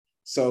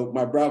So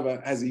my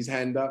brother has his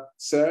hand up.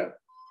 Sir,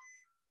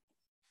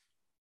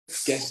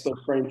 guest of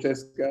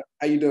Francesca.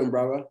 How you doing,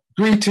 brother?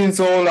 Greetings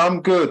all,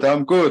 I'm good,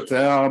 I'm good.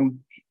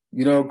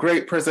 You know,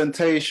 great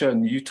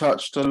presentation. You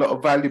touched a lot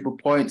of valuable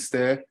points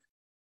there.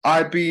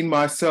 I've been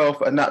myself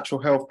a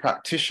natural health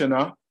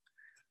practitioner.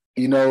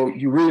 You know,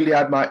 you really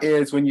had my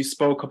ears when you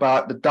spoke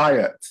about the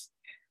diet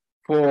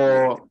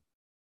for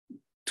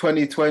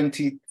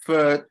 2020,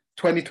 for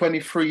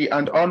 2023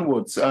 and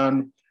onwards.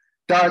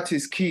 Diet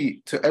is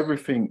key to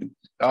everything.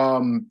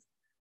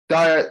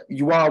 Diet,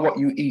 you are what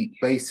you eat,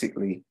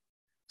 basically.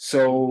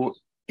 So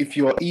if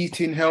you're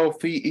eating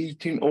healthy,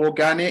 eating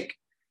organic,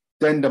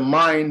 then the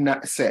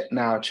mindset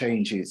now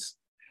changes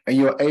and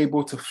you're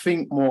able to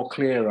think more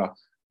clearer.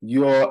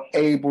 You're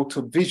able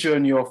to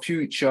vision your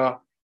future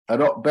a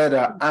lot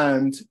better.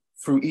 And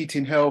through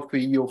eating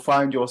healthy, you'll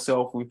find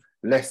yourself with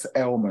less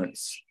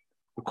ailments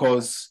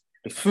because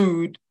the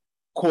food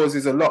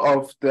causes a lot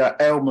of the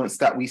ailments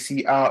that we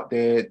see out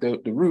there.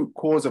 The root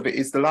cause of it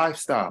is the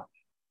lifestyle.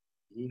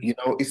 You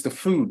know, it's the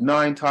food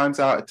 9 times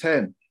out of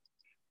 10.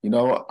 You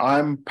know,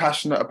 I'm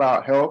passionate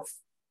about health.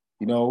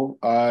 You know,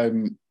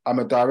 I'm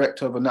a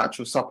director of a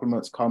natural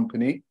supplements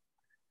company,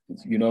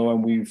 you know,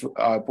 and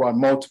I've won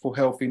multiple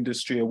health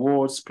industry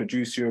awards,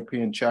 produced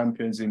European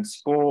champions in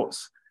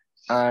sports,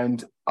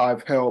 and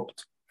I've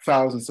helped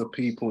thousands of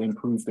people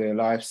improve their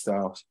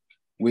lifestyles,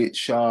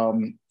 which,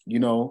 you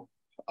know,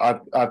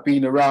 I've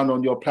been around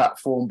on your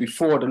platform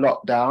before the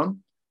lockdown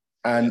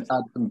and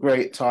had some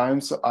great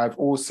times. I've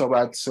also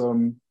had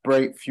some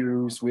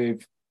breakthroughs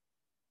with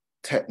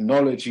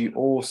technology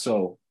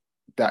also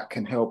that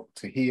can help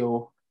to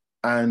heal.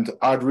 And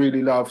I'd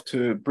really love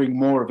to bring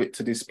more of it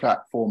to this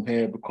platform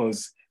here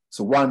because it's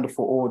a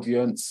wonderful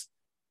audience.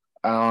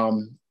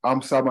 I'm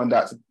someone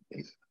that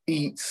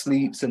eats,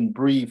 sleeps, and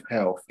breathes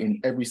health in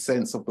every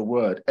sense of the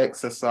word,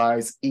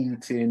 exercise,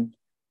 eating,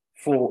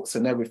 thoughts,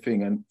 and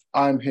everything. And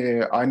I'm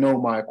here, I know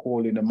my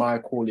calling, and my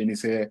calling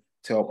is here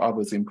to help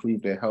others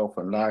improve their health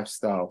and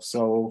lifestyle.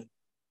 So,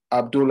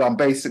 Abdul, I'm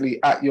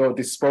basically at your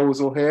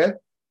disposal here.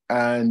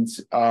 And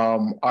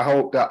I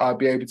hope that I'll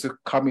be able to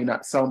come in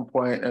at some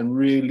point and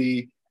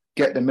really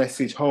get the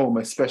message home,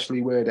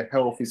 especially where the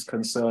health is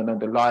concerned and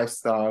the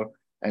lifestyle,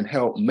 and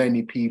help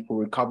many people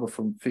recover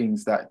from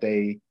things that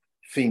they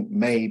think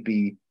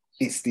maybe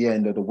it's the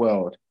end of the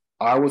world.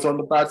 I was on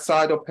the bad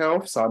side of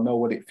health, so I know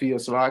what it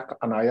feels like,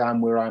 and I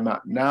am where I'm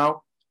at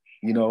now,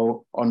 you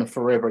know, on the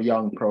Forever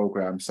Young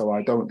program, so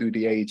I don't do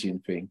the aging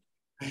thing.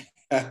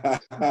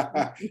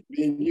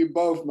 Me and you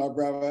both, my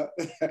brother.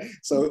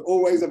 So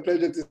always a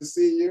pleasure to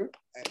see you.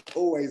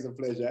 Always a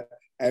pleasure.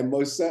 And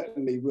most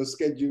certainly we'll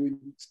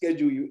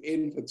schedule you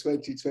in for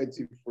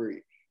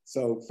 2023.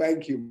 So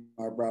thank you,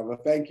 my brother.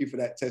 Thank you for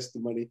that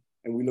testimony.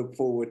 And we look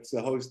forward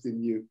to hosting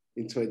you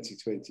in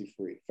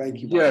 2023.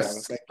 Thank you, my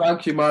brother.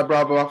 Thank you, my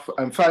brother.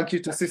 And thank you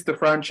to Sister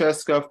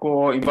Francesca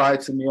for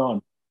inviting me on.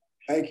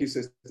 Thank you,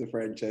 Sister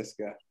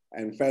Francesca.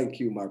 And thank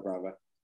you, my brother.